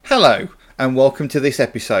Hello, and welcome to this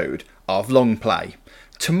episode of Long Play.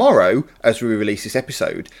 Tomorrow, as we release this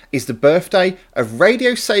episode, is the birthday of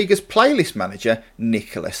Radio Sega's playlist manager,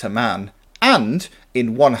 Nicholas Hamann. And,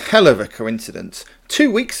 in one hell of a coincidence,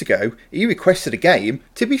 2 weeks ago, he requested a game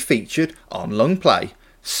to be featured on Long Play.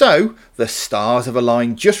 So, the stars have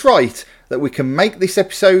aligned just right that we can make this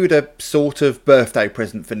episode a sort of birthday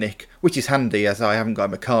present for Nick, which is handy as I haven't got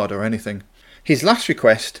him a card or anything. His last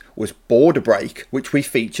request was Border Break, which we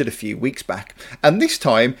featured a few weeks back, and this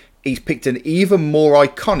time he's picked an even more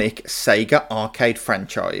iconic Sega arcade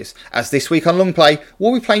franchise, as this week on Long Play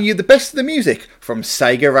we'll be playing you the best of the music from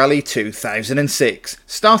Sega Rally 2006,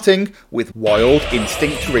 starting with Wild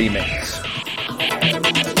Instinct Remix.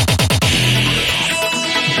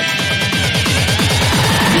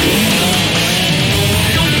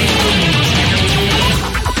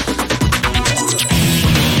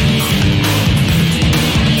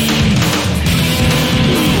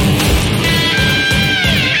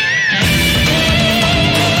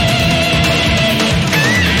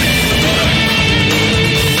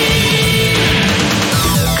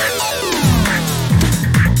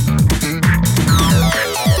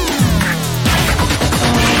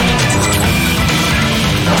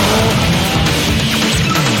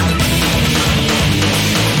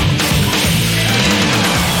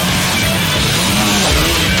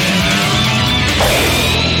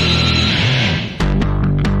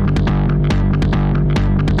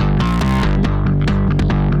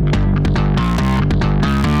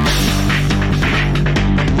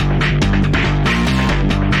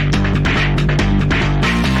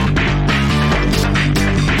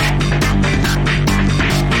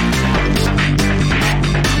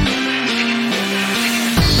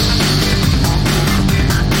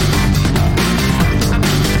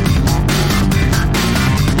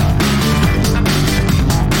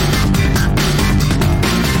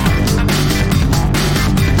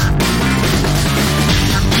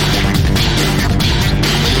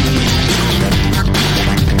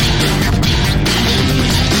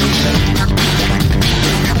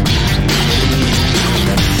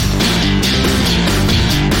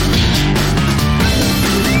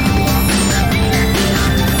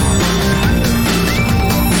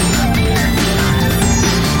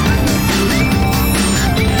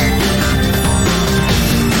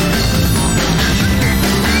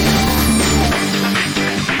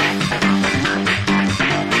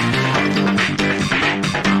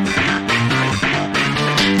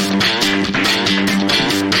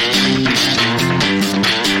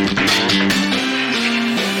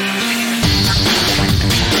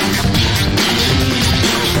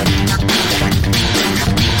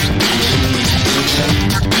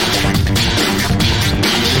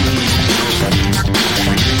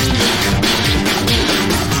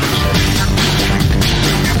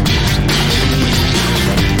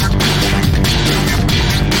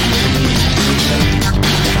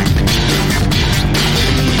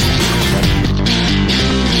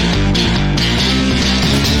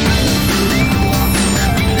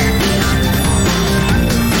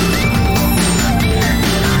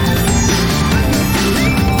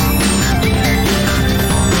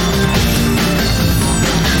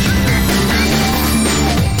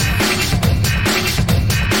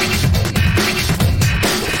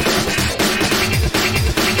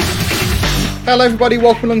 Hello everybody,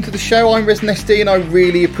 welcome along to the show. I'm Resident SD and I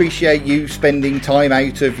really appreciate you spending time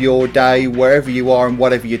out of your day, wherever you are and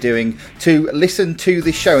whatever you're doing, to listen to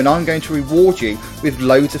this show, and I'm going to reward you with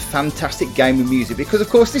loads of fantastic gaming music, because of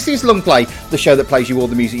course this is Long Play, the show that plays you all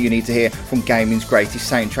the music you need to hear from gaming's greatest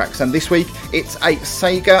soundtracks, and this week it's a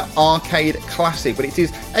Sega arcade classic, but it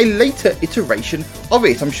is a later iteration of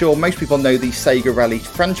it. I'm sure most people know the Sega Rally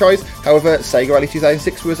franchise, however Sega Rally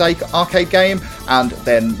 2006 was an arcade game and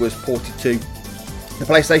then was ported to the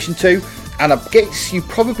PlayStation 2, and I guess you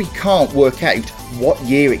probably can't work out what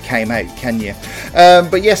year it came out, can you?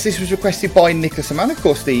 But yes, this was requested by Nicholas Hamann, of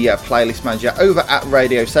course the playlist manager over at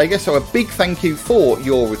Radio Sega, so a big thank you for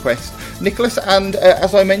your request, Nicholas. And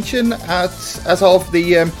as I mentioned, as of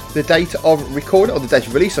the date of recording, or the date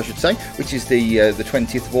of release I should say, which is the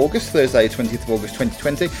 20th of August, Thursday 20th of August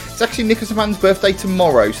 2020, it's actually Nicholas Hamann's birthday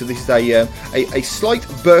tomorrow, so this is a slight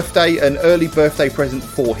birthday, an early birthday present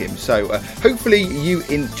for him, so hopefully you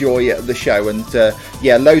enjoy the show, and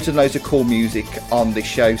yeah, loads and loads of cool music on this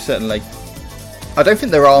show, certainly. I don't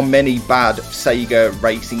think there are many bad Sega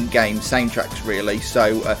racing game soundtracks really,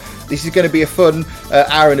 so this is going to be a fun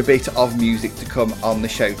hour and a bit of music to come on the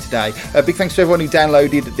show today. Big thanks to everyone who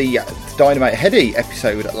downloaded the Dynamite Heady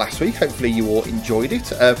episode last week. Hopefully you all enjoyed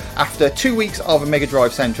it. After 2 weeks of Mega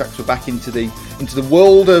Drive soundtracks, we're back into the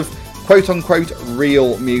world of quote-unquote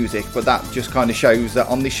real music, but that just kind of shows that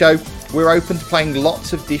on the show we're open to playing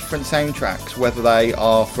lots of different soundtracks, whether they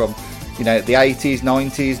are from, you know, the 80s,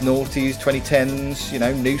 90s, noughties, 2010s, you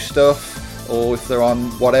know, new stuff, or if they're on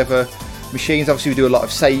whatever machines. Obviously we do a lot of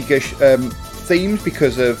Sega themes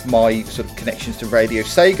because of my sort of connections to Radio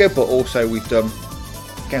Sega, but also we've done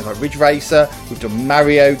games like Ridge Racer, we've done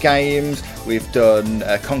Mario games, we've done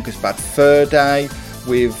Conker's Bad Fur Day,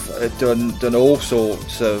 we've done all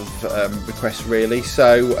sorts of requests really.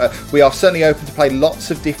 So we are certainly open to play lots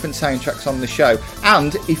of different soundtracks on the show,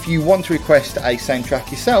 and if you want to request a soundtrack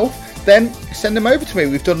yourself, then send them over to me.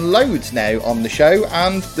 We've done loads now on the show,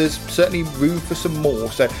 and there's certainly room for some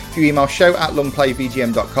more. So if you email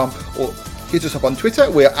show@longplayvgm.com or hit us up on Twitter,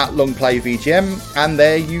 we're @longplayvgm, and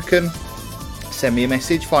there you can send me a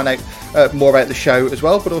message, find out more about the show as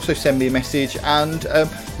well, but also send me a message, and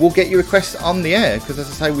we'll get your requests on the air, because as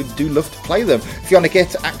I say, we do love to play them. If you want to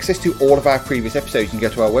get access to all of our previous episodes, you can go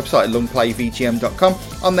to our website at longplayvgm.com.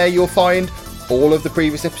 On there you'll find all of the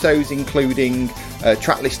previous episodes, including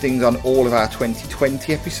track listings on all of our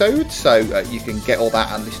 2020 episodes, so you can get all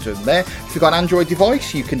that and listen to them there. If you've got an Android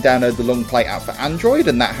device, you can download the Long Play app for Android,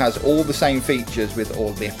 and that has all the same features with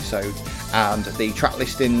all the episodes and the track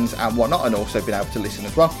listings and whatnot, and also being able to listen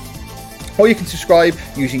as well. Or you can subscribe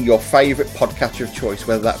using your favourite podcatcher of choice,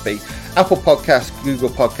 whether that be Apple Podcasts, Google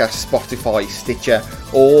Podcasts, Spotify, Stitcher,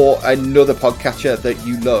 or another podcatcher that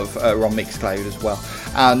you love. We're on Mixcloud as well.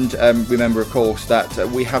 And remember, of course, that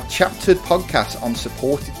we have chaptered podcasts on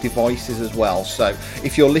supported devices as well. So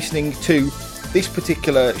if you're listening to this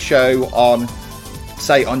particular show on,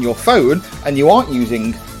 say, on your phone, and you aren't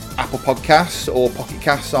using Apple Podcasts or Pocket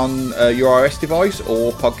Casts on your iOS device,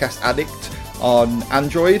 or Podcast Addict on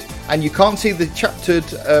Android, and you can't see the chapter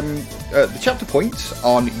points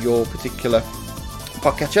on your particular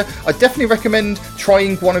podcatcher, I definitely recommend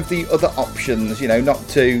trying one of the other options. You know, not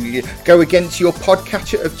to go against your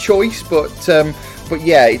podcatcher of choice, but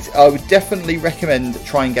yeah, I would definitely recommend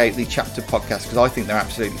trying out the chapter podcast, because I think they're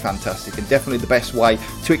absolutely fantastic, and definitely the best way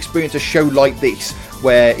to experience a show like this,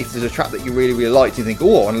 where if there's a track that you really, really liked, you think,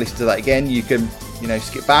 oh, I want to listen to that again, you can, you know,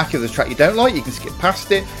 skip back. If there's a track you don't like, you can skip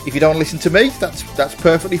past it. If you don't want to listen to me, that's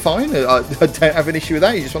perfectly fine. I don't have an issue with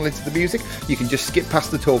that. You just want to listen to the music, you can just skip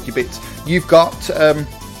past the talky bits. You've got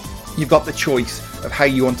the choice of how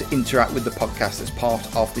you want to interact with the podcast as part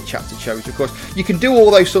of the chapter shows. Of course, you can do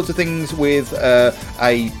all those sorts of things with a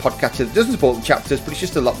podcatcher that doesn't support the chapters, but it's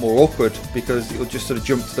just a lot more awkward, because it'll just sort of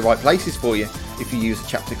jump to the right places for you if you use a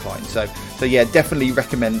chapter client. So yeah, definitely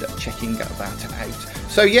recommend checking that out.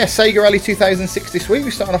 So yeah, Sega Rally 2006 this week.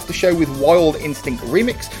 We started off the show with Wild Instinct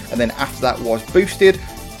Remix, and then after that was Boosted.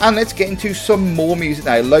 And let's get into some more music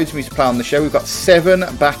now. Loads of music to play on the show. We've got 7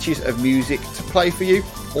 batches of music to play for you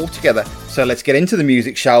all together. So let's get into the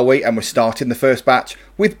music, shall we? And we're starting the first batch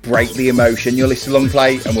with Break the Emotion. You're listening to Long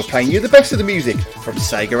Play, and we're playing you the best of the music from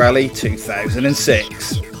Sega Rally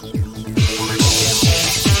 2006.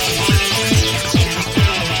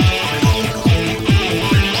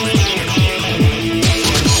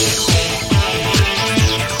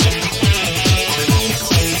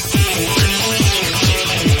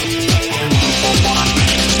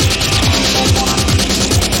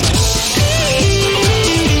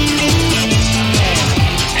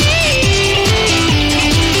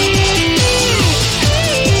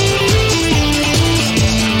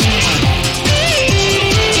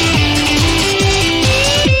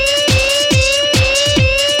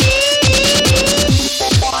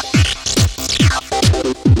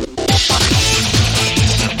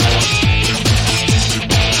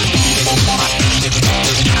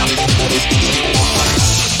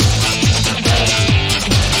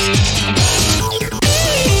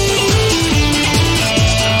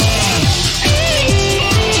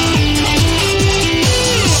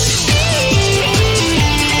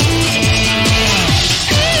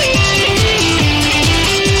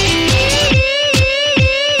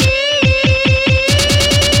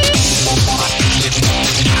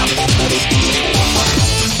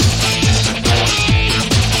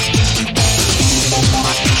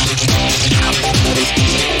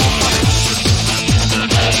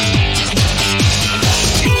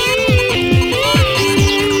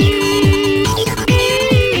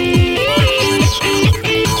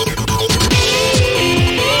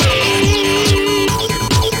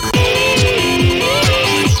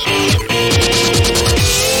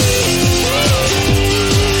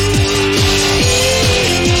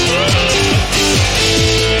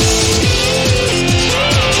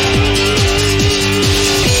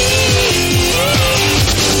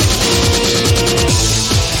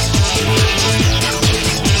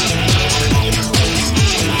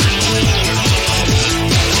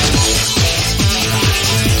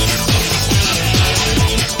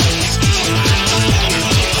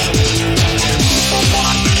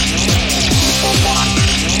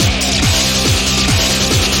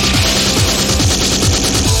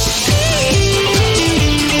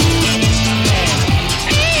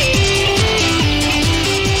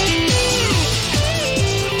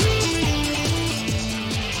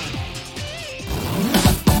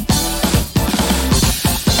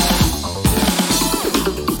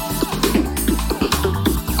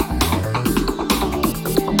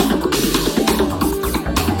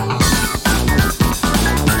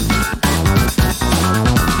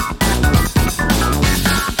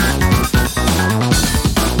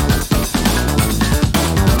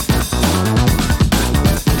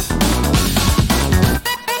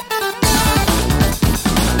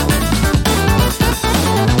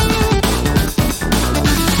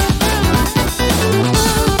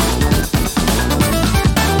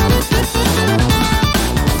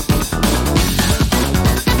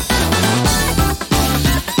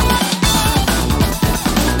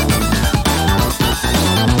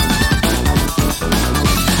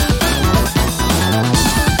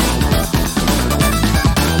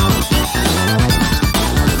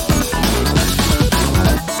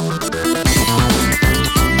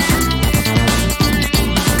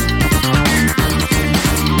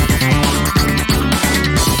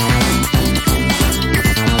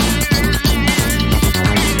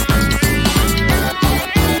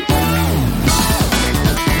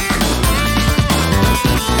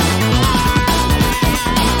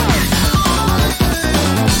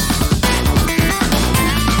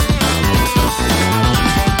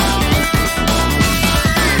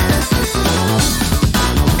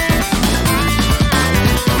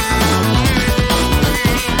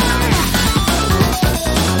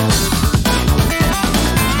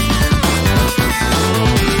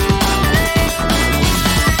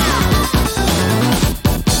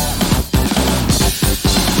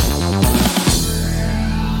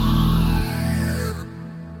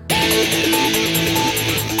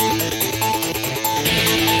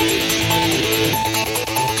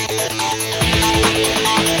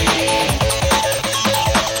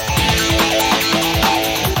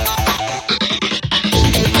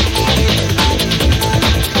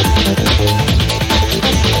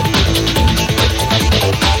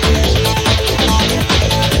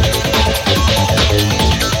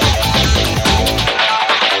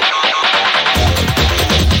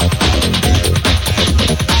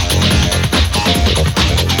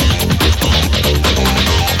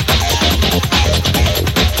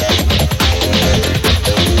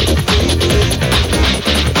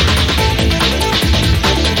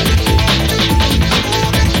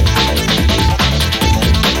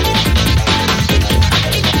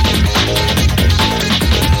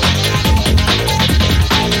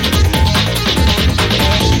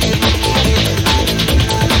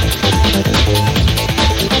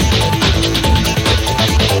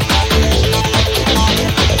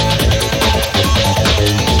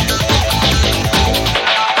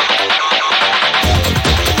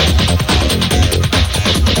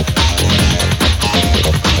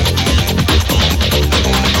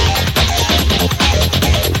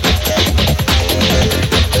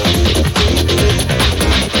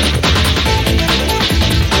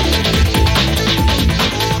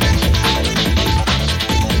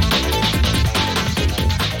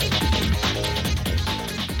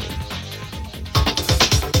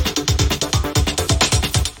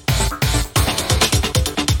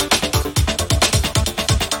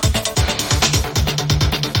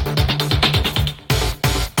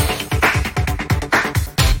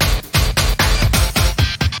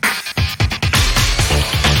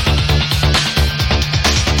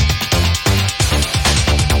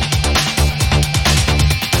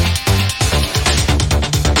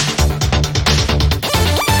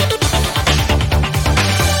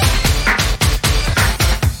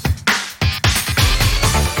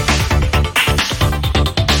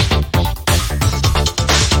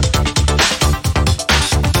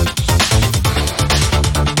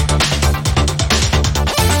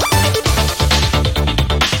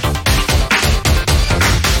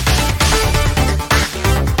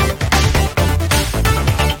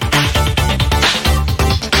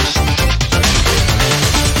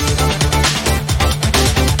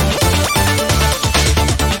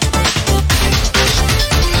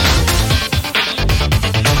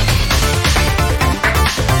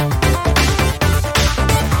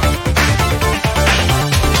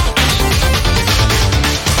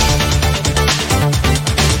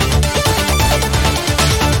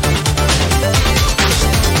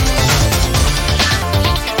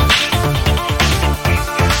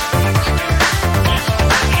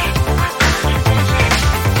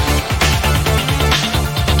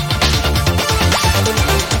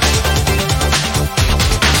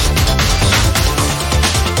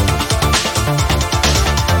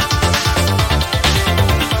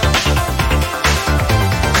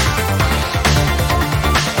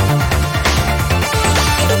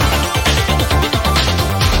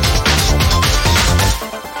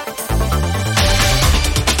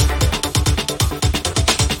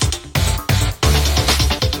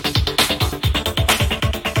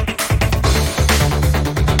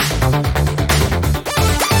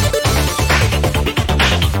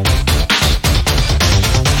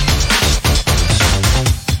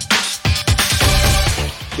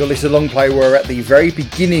 You'll listen to Long Play. We're at the very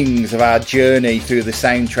beginnings of our journey through the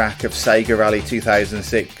soundtrack of Sega Rally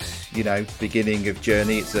 2006. You know, beginning of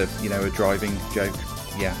journey. It's a driving joke.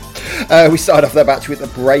 Yeah. We started off that batch with a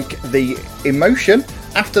Break the Emotion.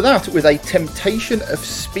 After that, with a Temptation of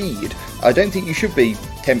Speed. I don't think you should be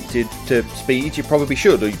tempted to speed. You probably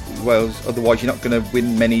should, well, otherwise you're not going to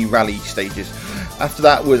win many rally stages. After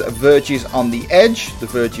that was Verges on the Edge. The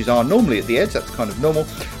verges are normally at the edge, that's kind of normal.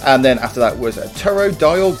 And then after that was a Turo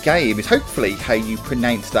Dial Game, is hopefully how you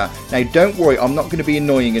pronounce that. Now don't worry, I'm not going to be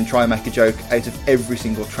annoying and try and make a joke out of every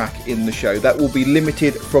single track in the show. That will be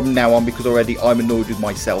limited from now on, because already I'm annoyed with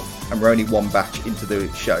myself and we're only one batch into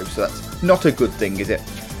the show, so that's not a good thing, is it?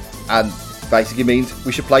 And basically means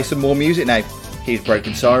we should play some more music now. Here's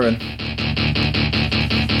Broken Siren.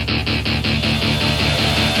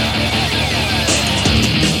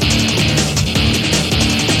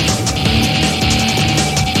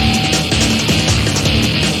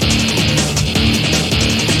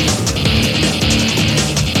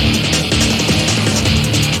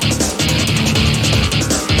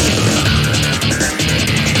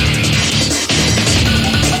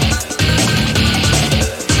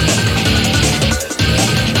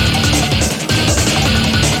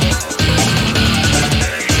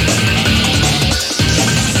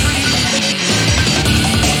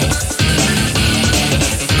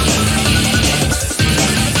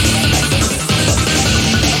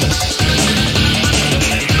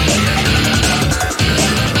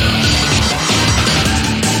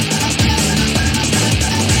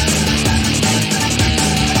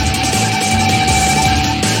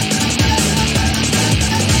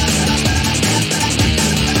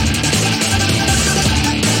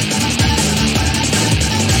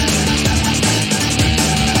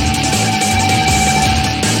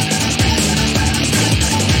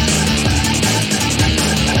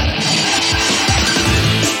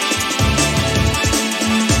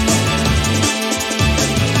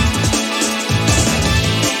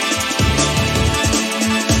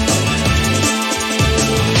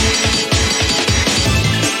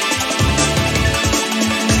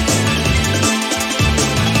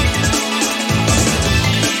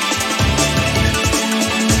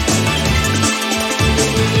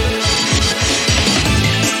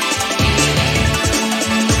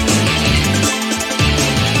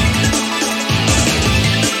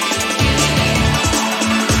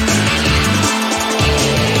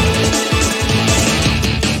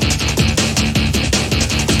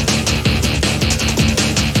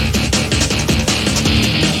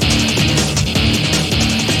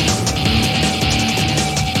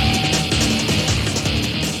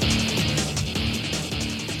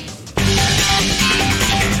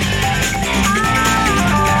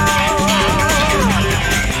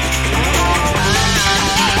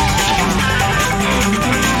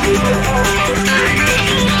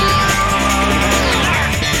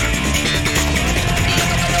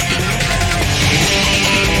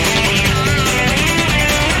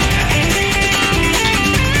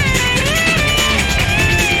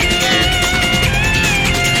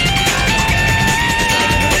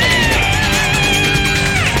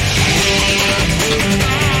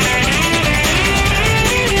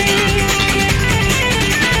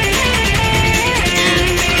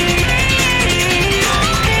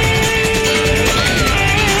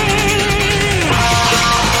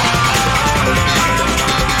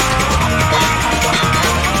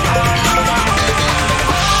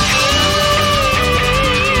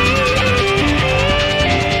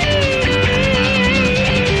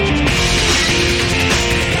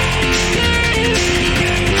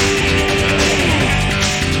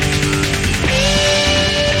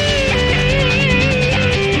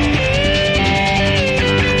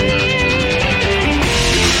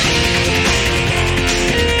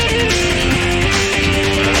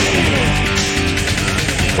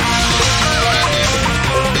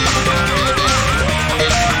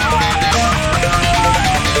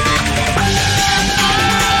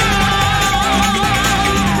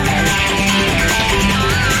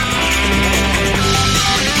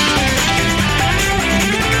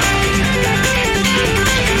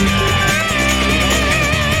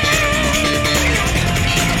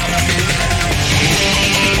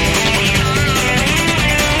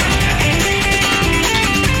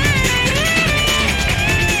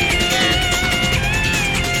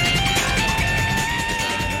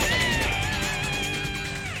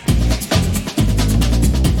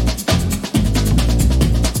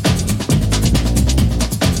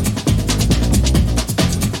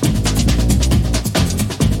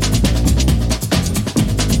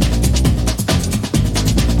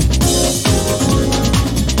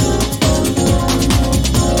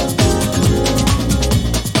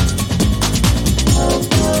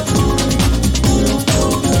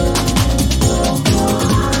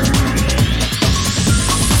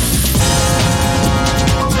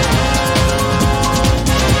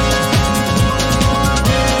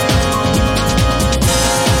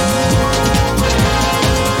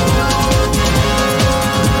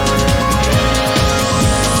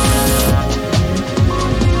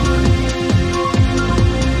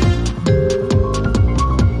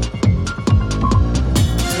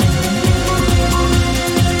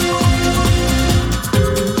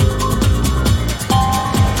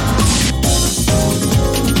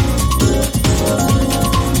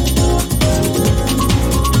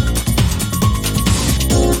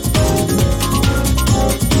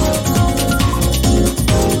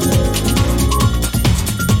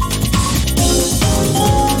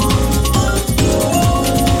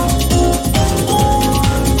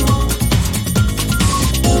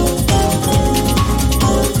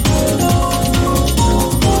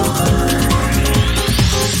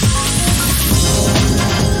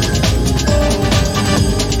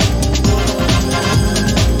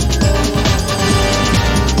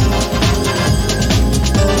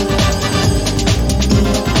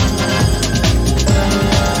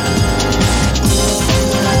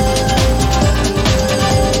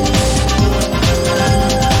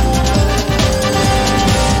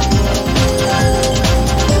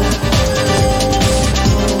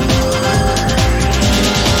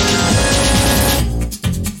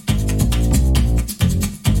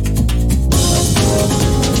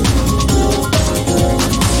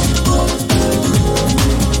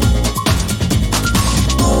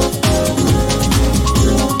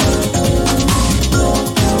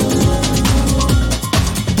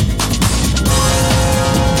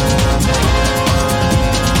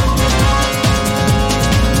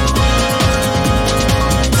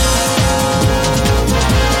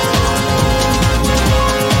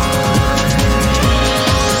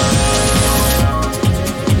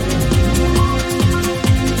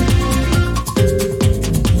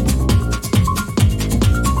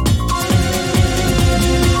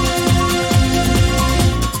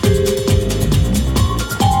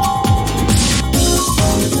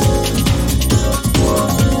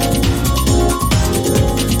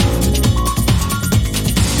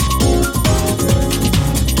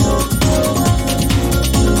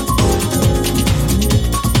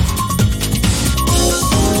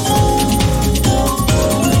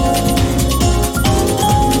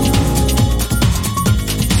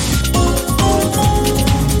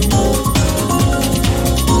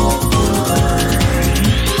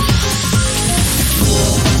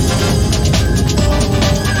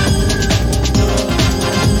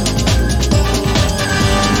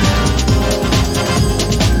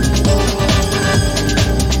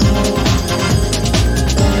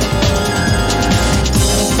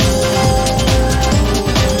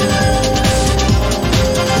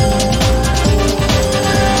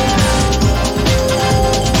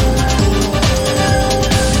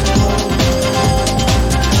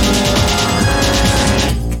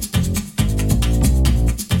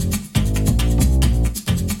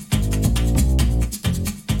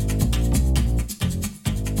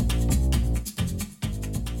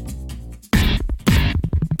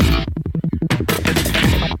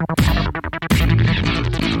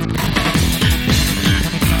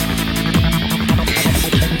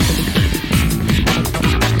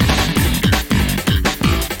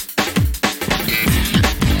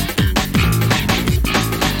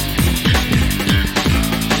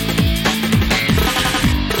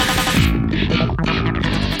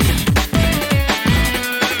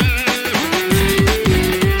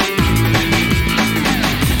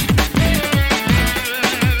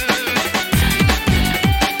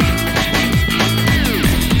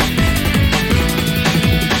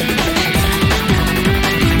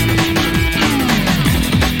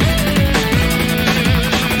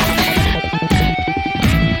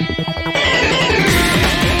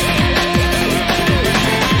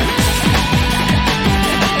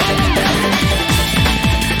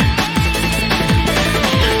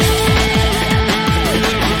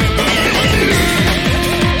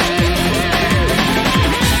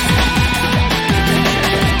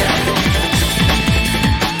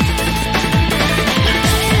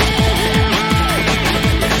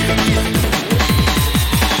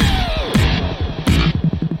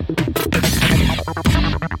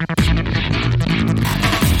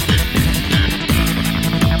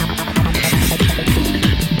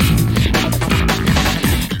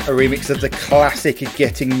 remix of the classic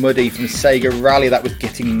Getting Muddy from Sega Rally. That was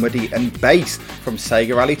Getting Muddy and Bass from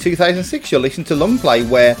Sega Rally 2006. You're listening to Long Play,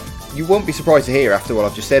 where you won't be surprised to hear, after what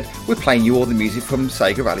I've just said, we're playing you all the music from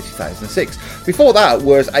Sega Rally 2006. Before that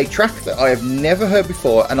was a track that I have never heard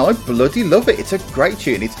before, and I bloody love it. It's a great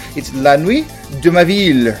tune. It's La Nuit de ma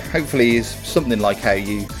Ville. Hopefully is something like how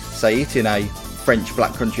you say it in a French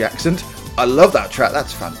black country accent. I love that track.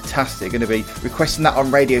 That's fantastic. Going to be requesting that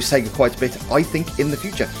on Radio Sega quite a bit, I think, in the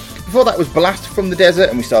future. Before that was Blast from the Desert,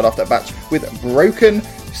 and we start off that batch with Broken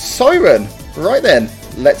Siren. Right then,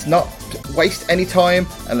 let's not waste any time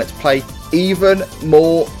and let's play even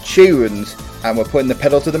more tunes, and we're putting the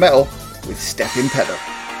pedal to the metal with Stepping Pedal.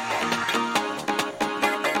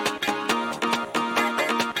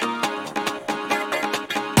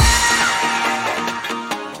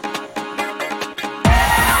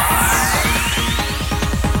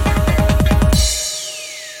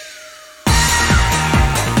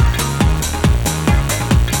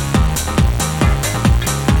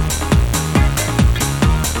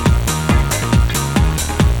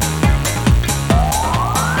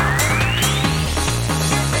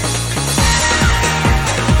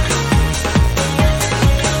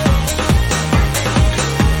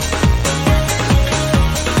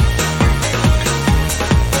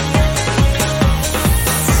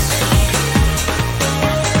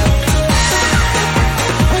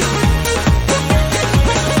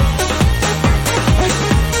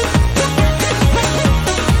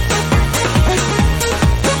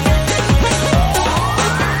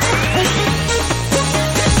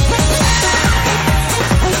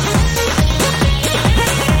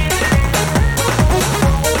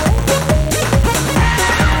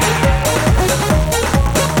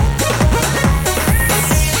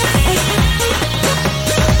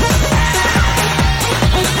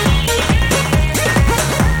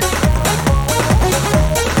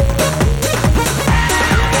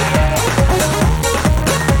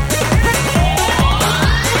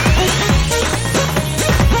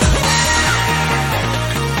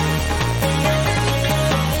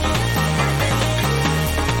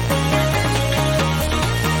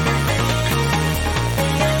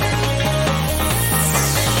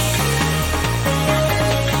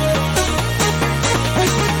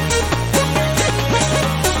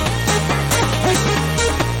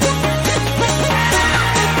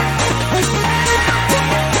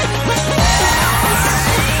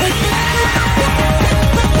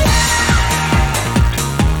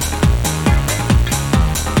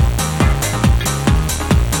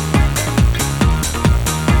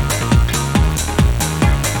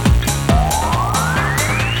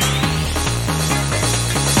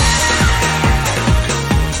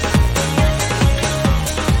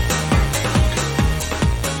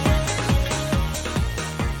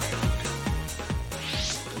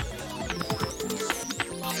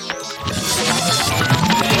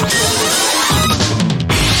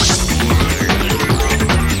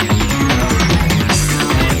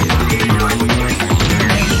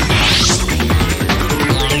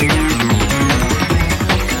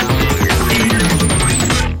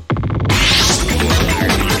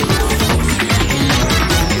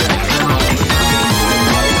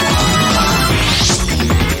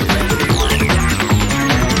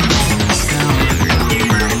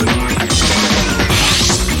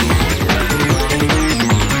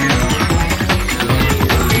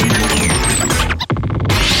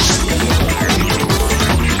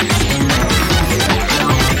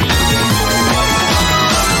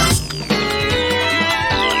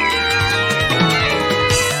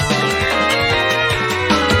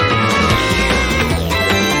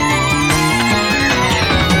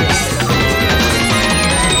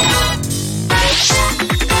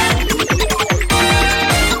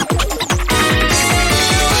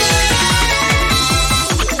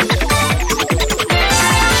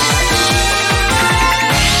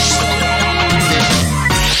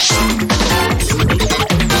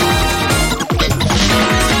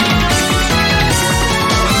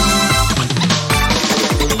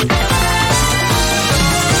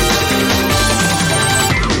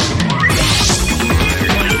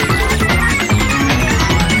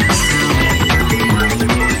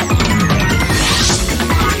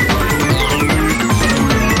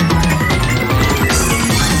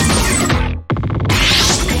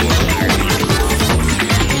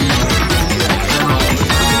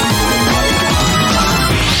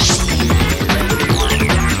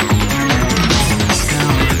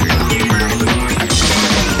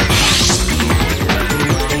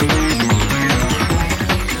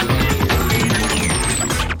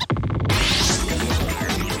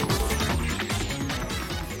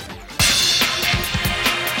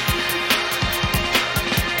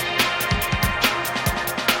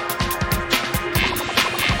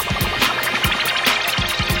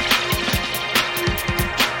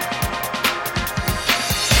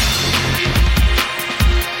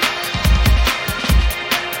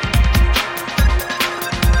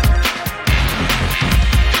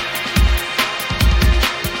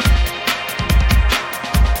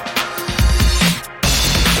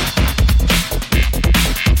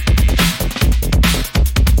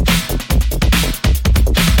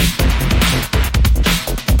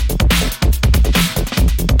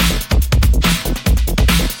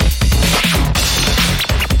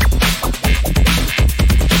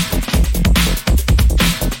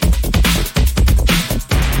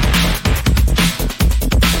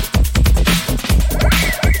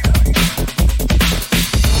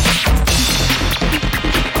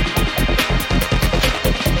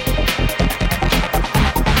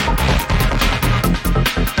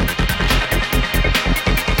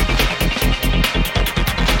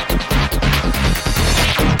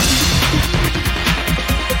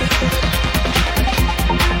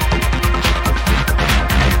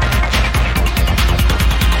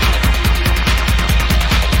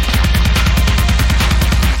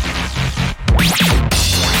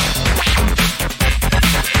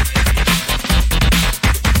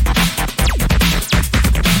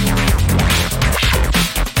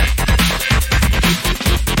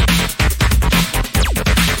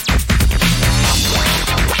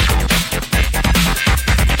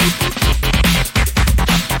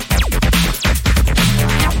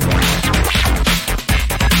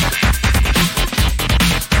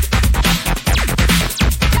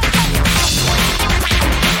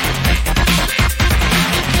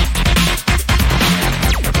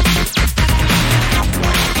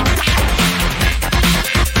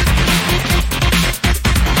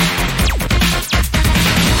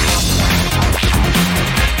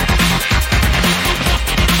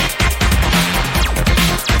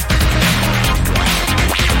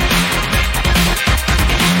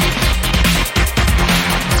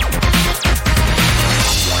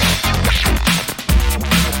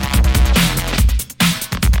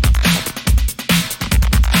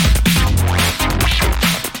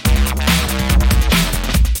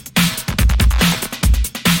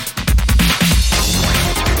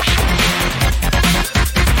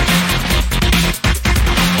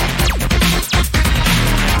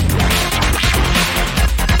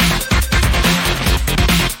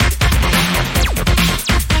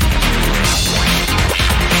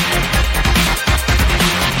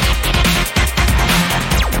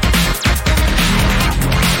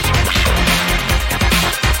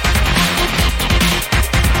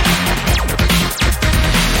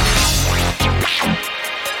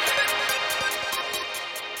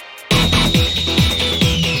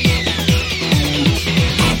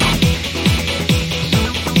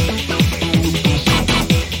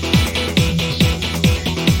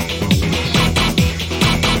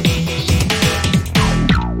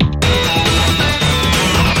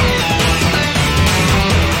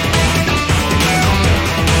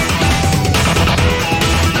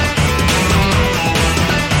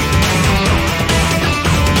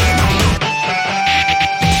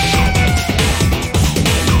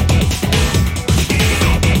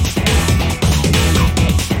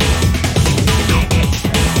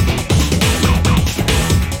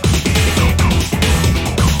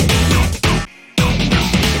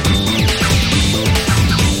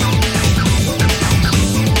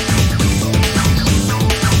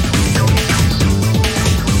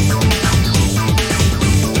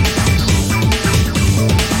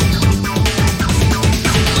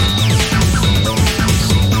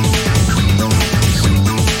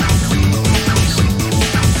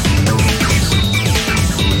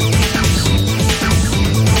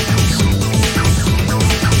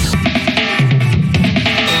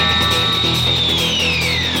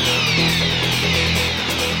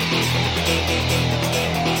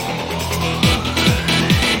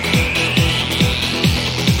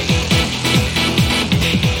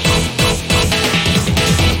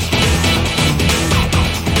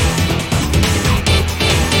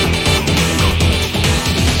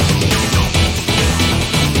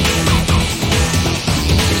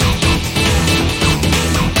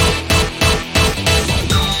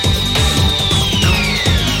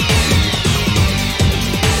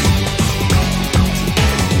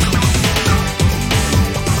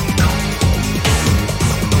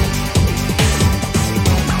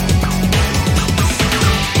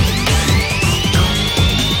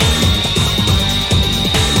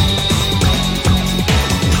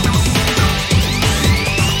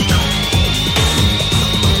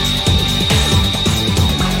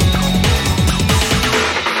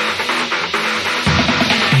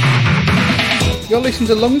 You're listening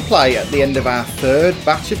to Long Play at the end of our third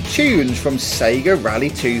batch of tunes from Sega Rally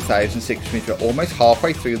 2006, which means we're almost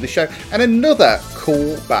halfway through the show, and another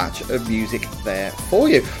cool batch of music there for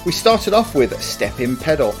you. We started off with Step In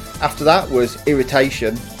Pedal. After that was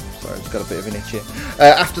Irritation. Sorry, it's got a bit of an itch here.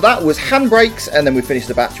 After that was Handbrakes, and then we finished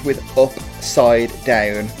the batch with Upside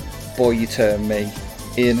Down. Boy, you turn me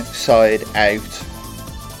inside out,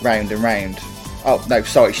 round and round. Oh, no,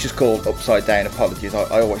 sorry, it's just called Upside Down. Apologies,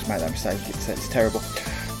 I always make that mistake. It's terrible.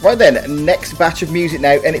 Right then, next batch of music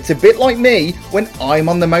now, and it's a bit like me when I'm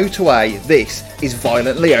on the motorway. This is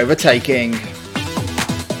Violently Overtaking.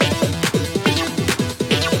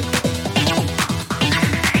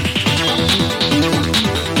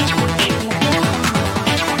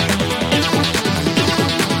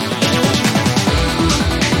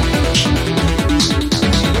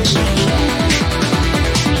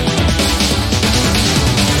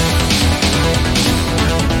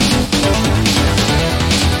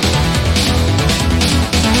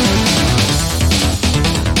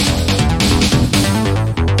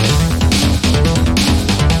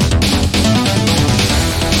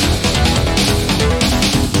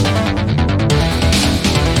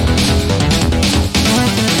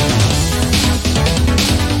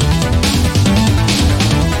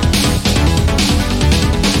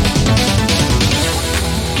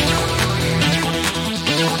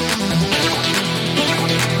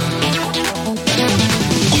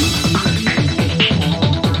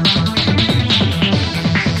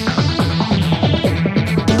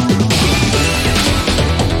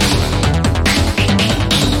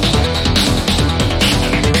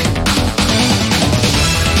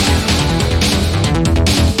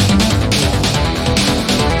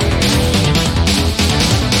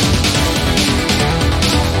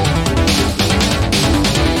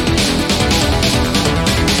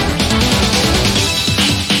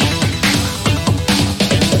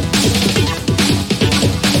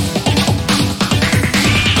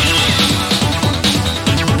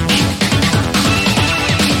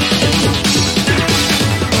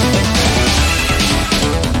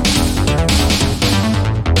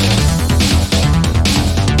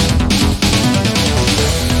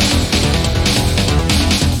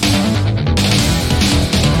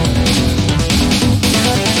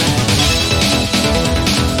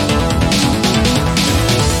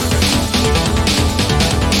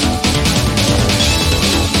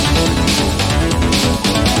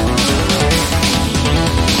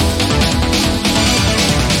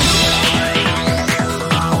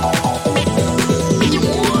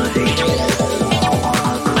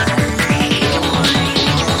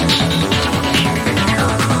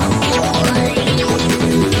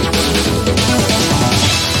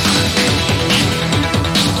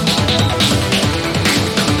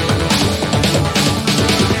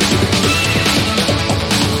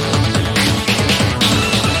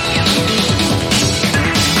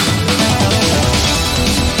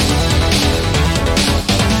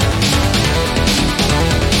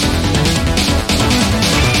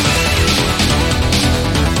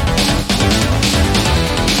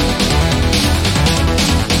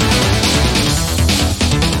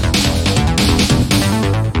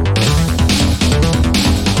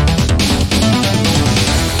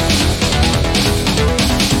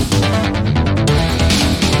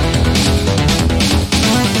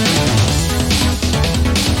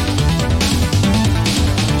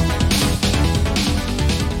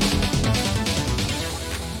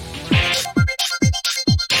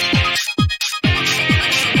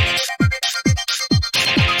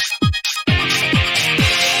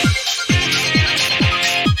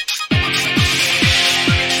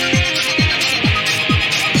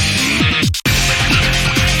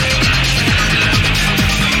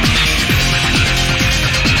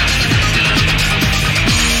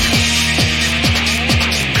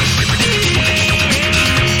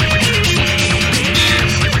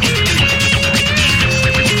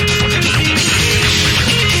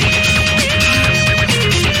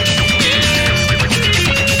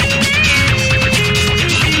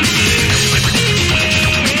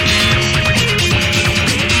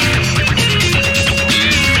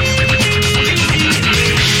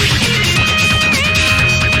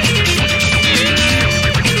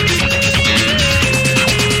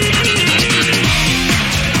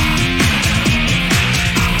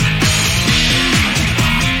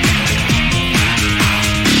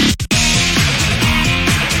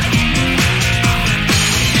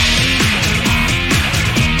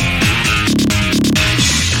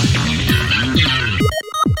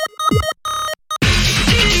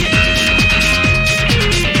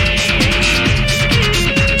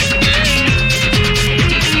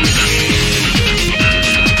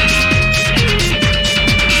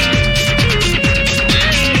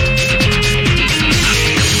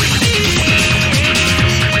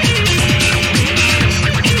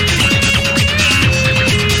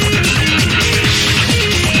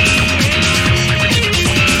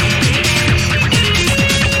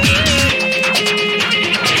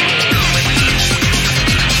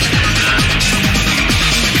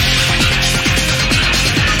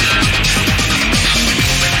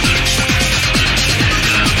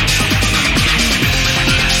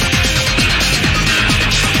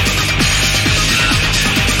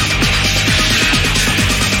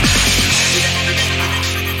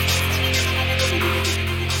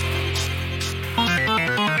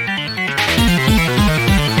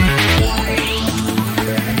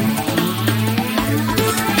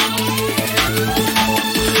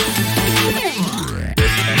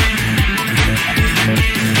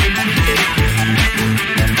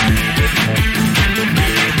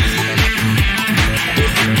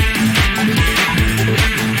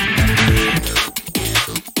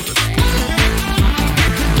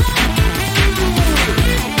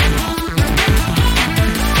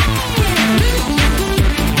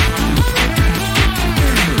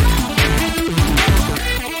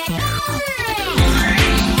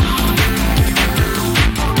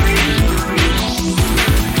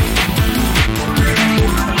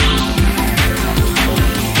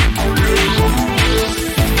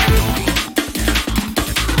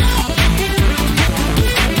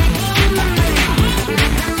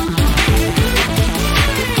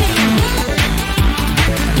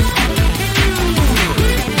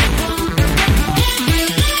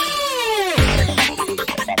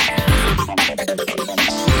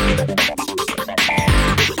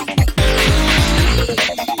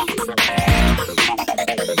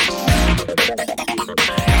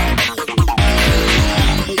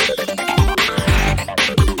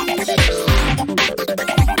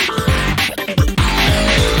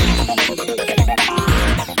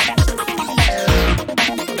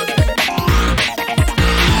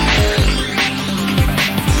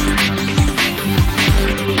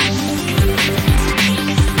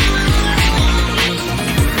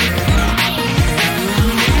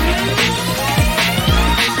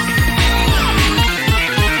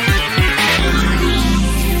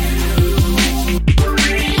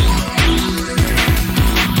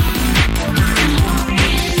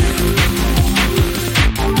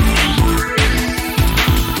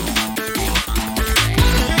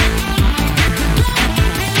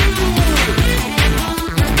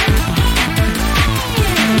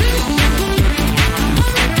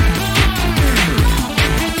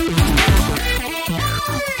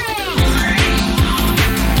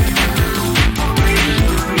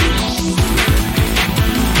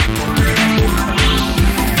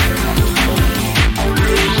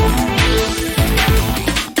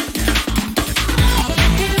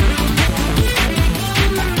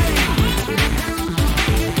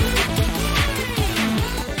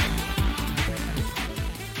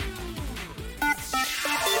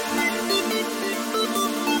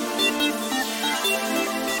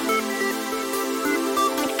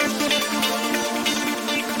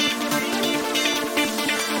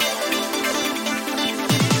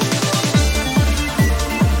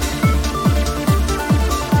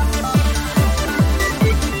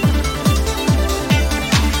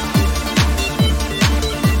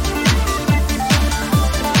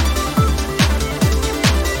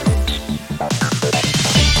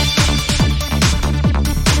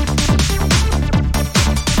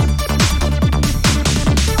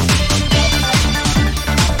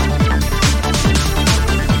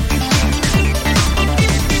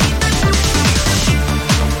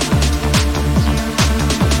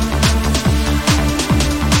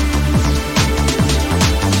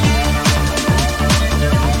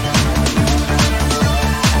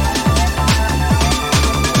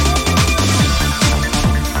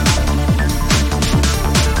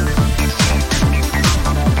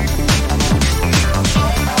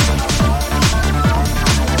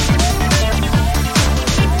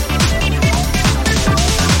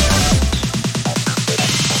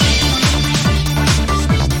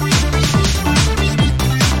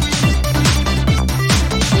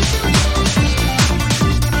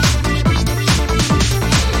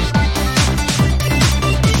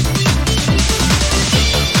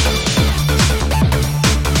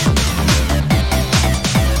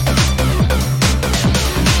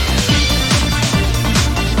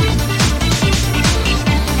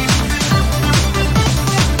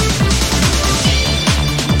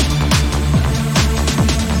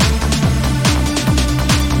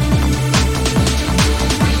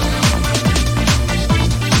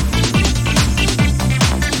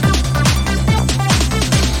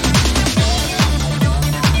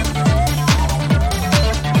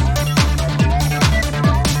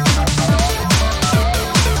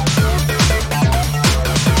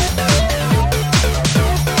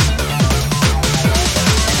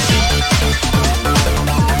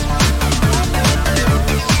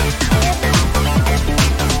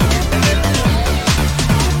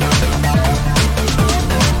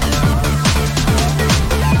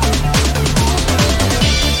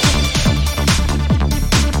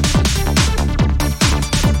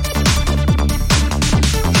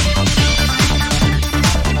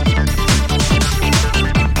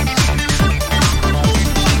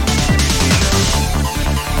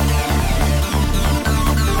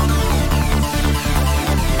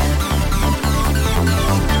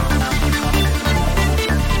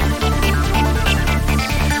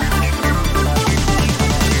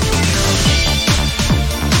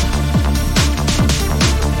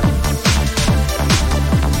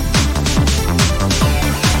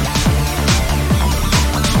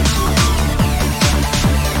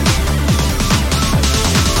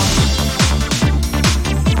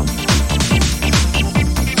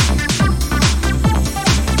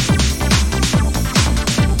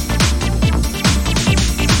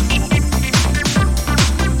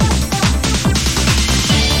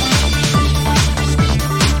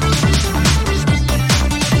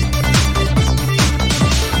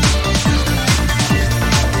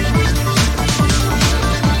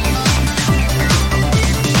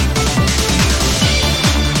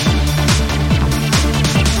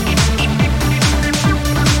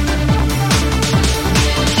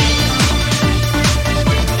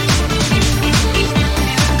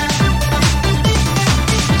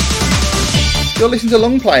 You're listening to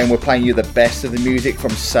Long Play and we're playing you the best of the music from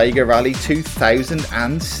Sega Rally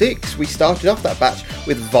 2006. We started off that batch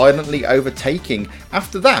with Violently Overtaking.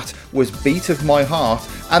 After that was Beat of My Heart,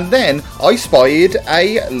 and then I spied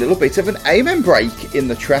a little bit of an amen break in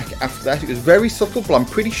the track after that. It was very subtle, but I'm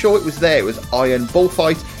pretty sure it was there. It was Iron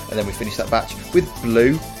Bullfight, and then we finished that batch with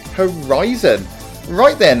Blue Horizon.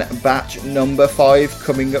 Right then, batch number 5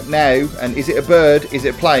 coming up now, and is it a bird? Is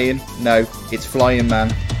it playing? No, it's Flying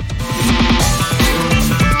Man.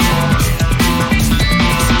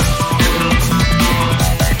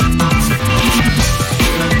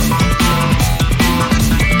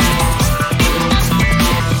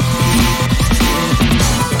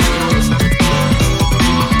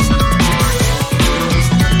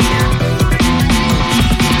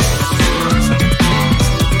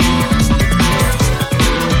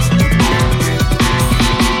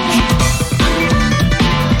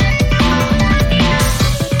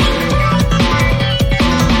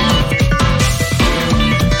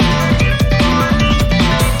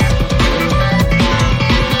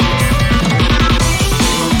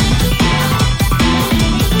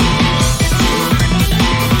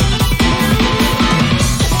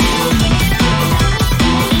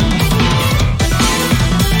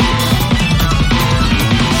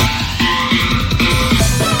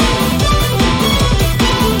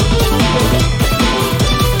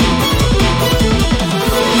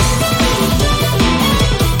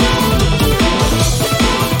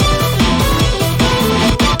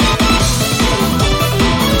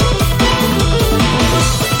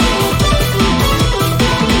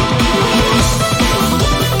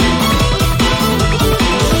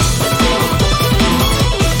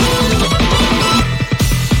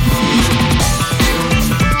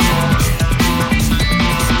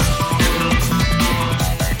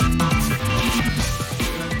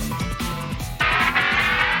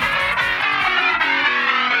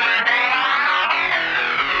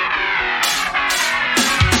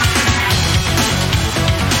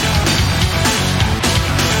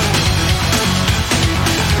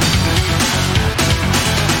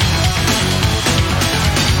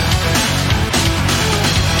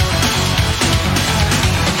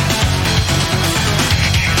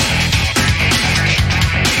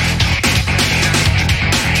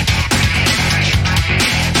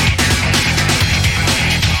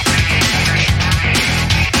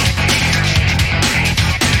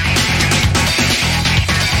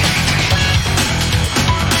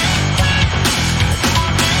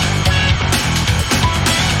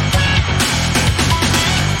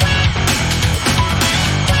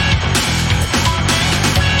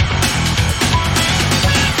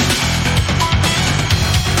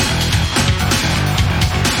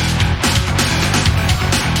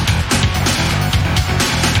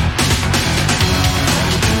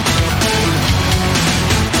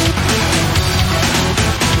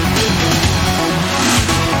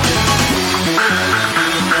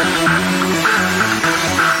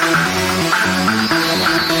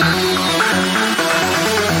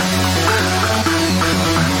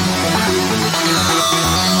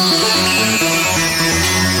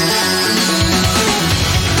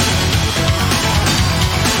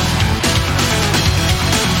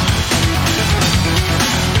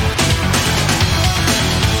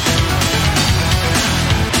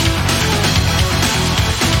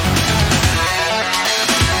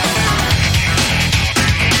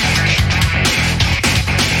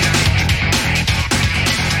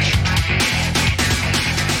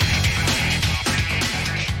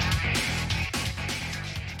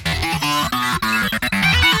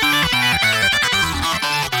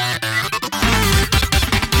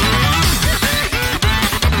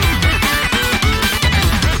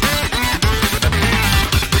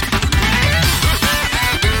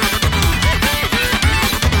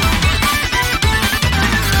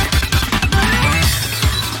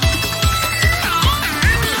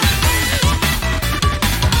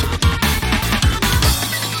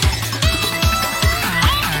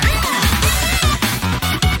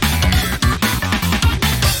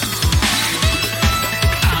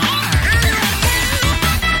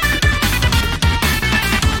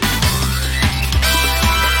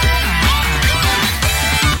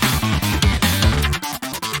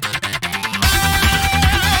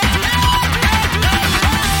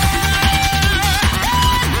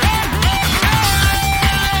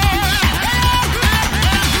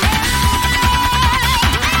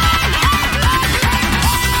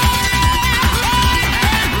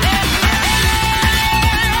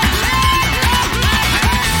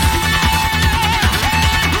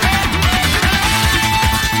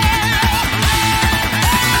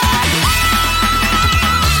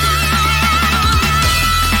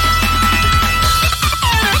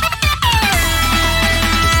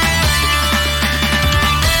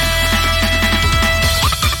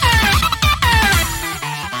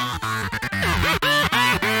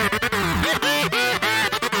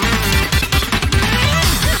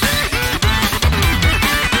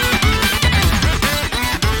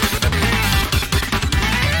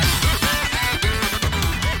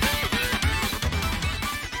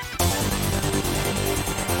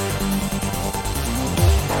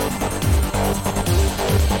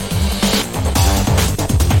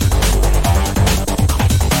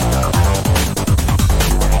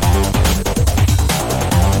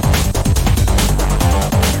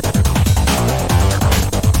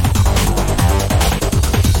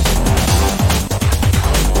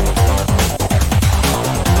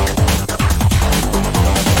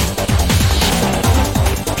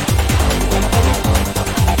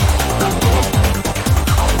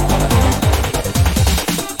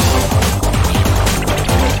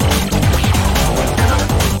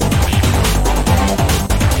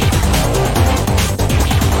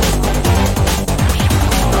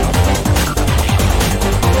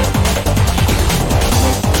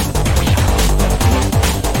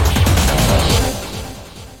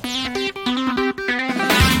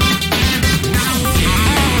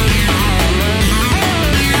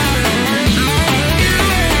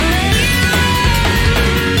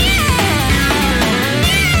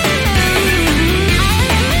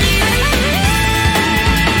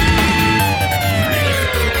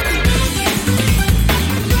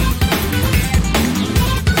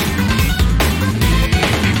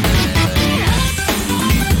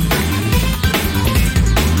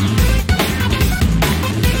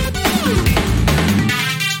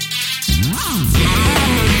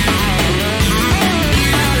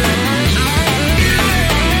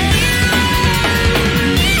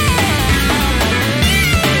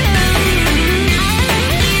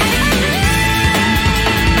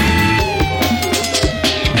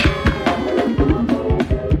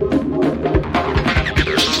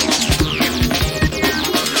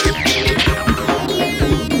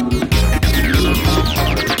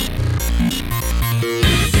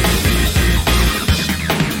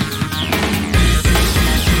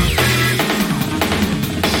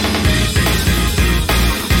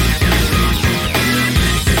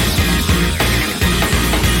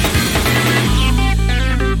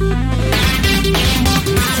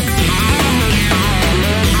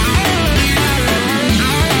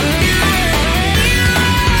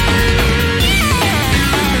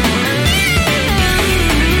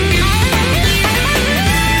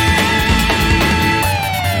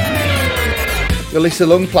 You'll listen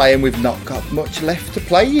along playing. We've not got much left to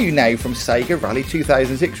play you now from Sega Rally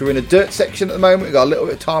 2006. We're in a dirt section at the moment. We've got a little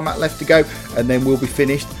bit of tarmac left to go, and then we'll be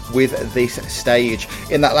finished with this stage.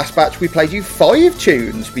 In that last batch, we played you 5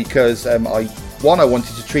 tunes because I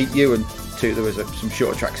wanted to treat you, and 2, there was some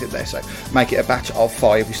short tracks in there, so make it a batch of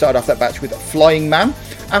 5. We started off that batch with Flying Man.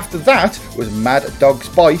 After that was Mad Dog's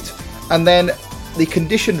Bite, and then the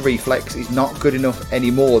Conditioned Reflex is not good enough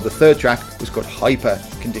anymore. The third track was called Hyper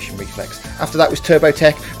Conditioned Reflex. After that was Turbo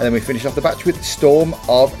Tech, and then we finished off the batch with Storm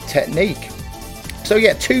of Technique. So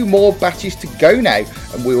yeah, 2 more batches to go now,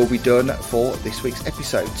 and we will be done for this week's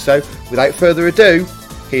episode. So without further ado,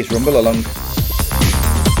 here's Rumble Along.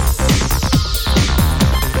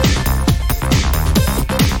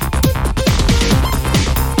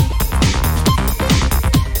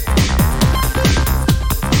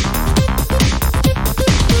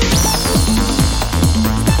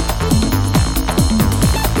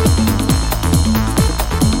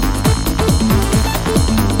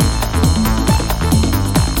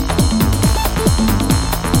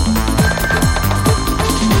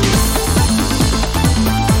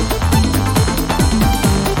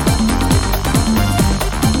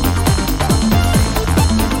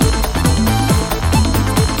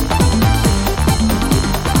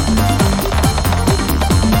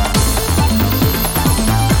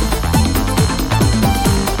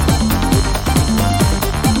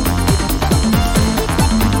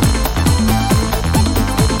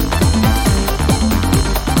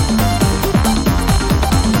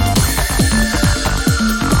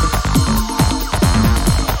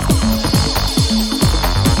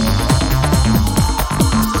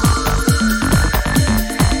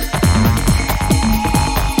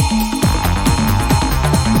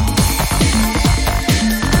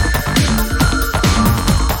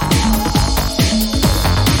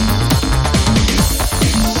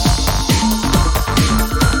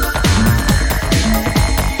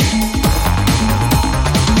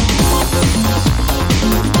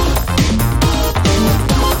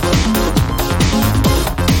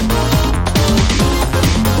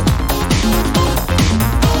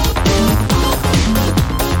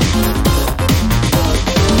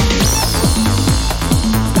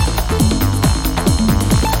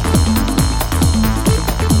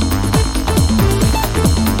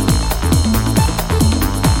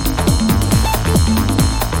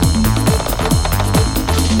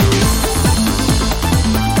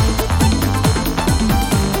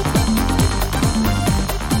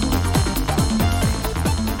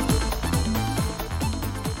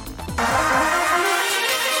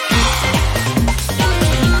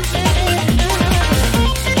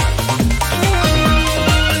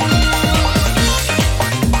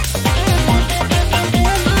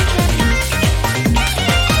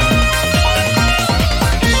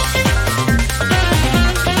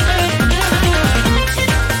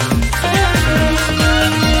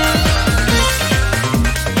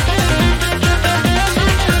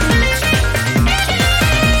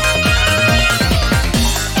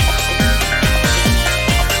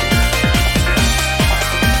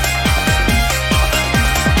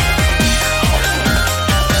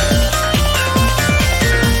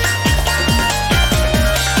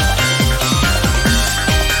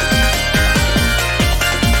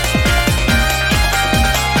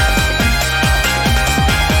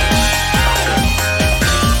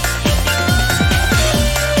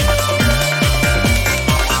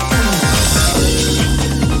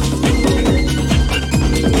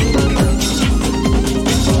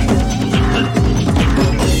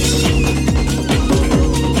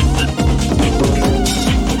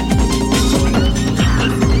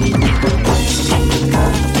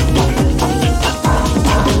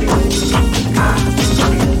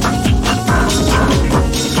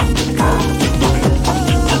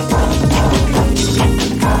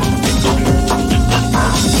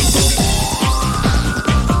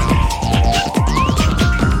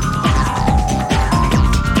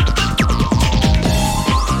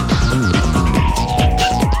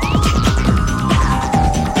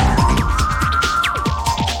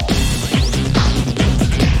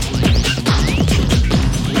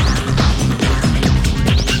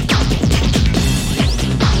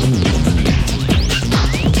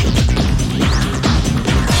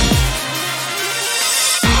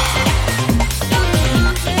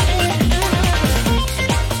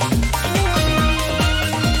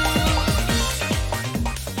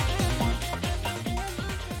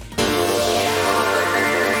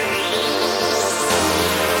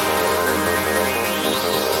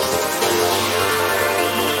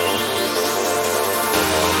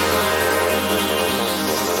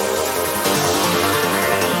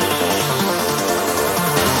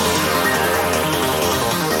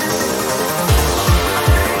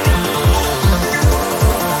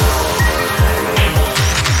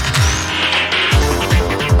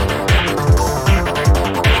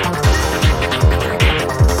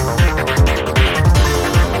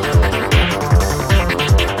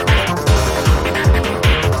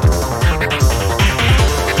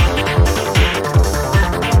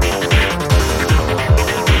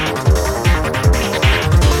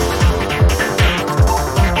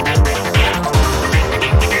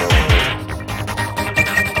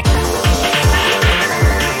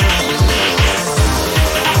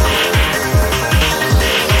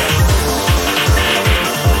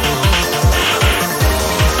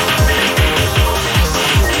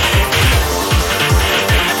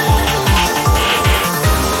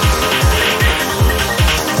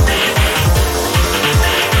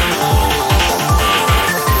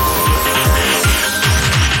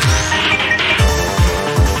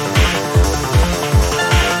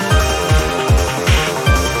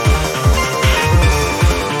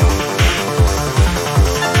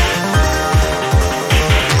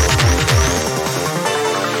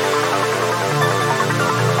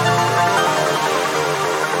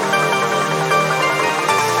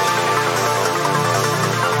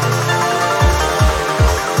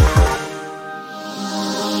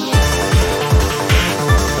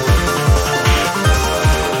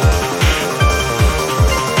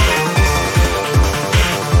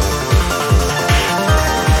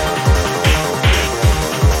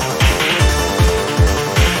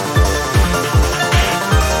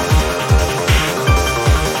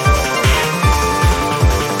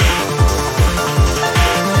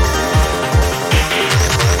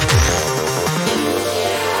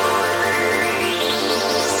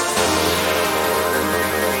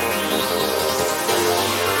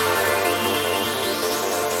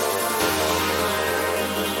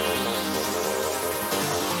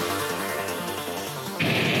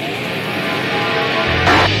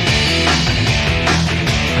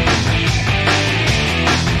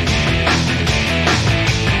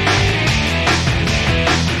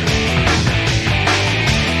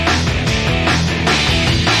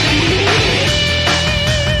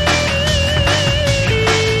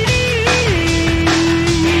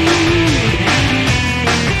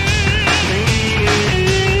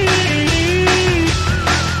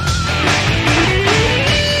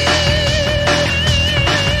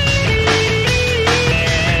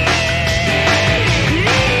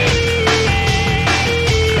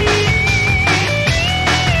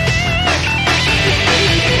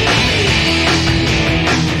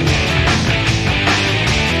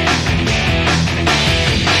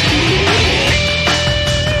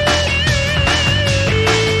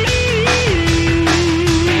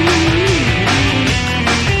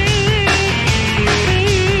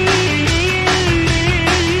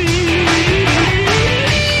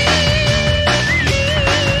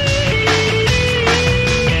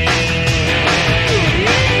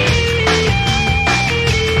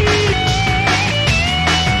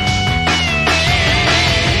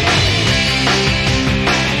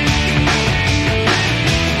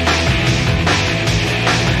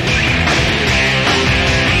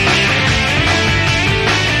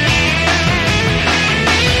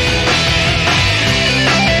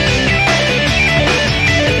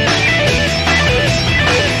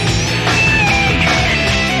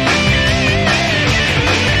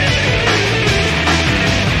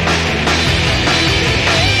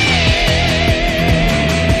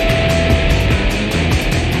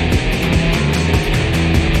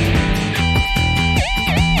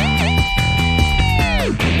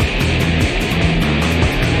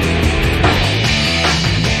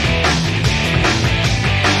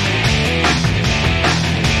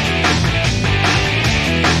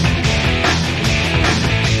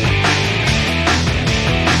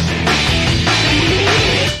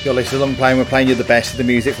 You're listening along playing. We're playing you the best of the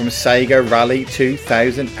music from Sega Rally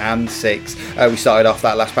 2006. We started off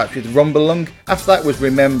that last batch with Rumbelung. After that was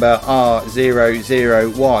Remember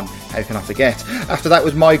R001. How can I forget? After that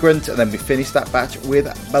was Migrant, and then we finished that batch with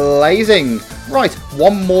Blazing. Right,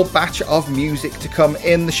 one more batch of music to come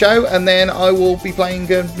in the show, and then I will be playing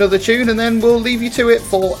another tune, and then we'll leave you to it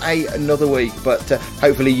for another week. But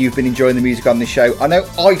hopefully you've been enjoying the music on this show. I know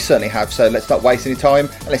I certainly have, so let's not waste any time,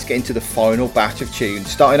 and let's get into the final batch of tunes,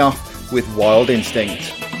 starting off with Wild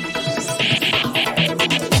Instinct.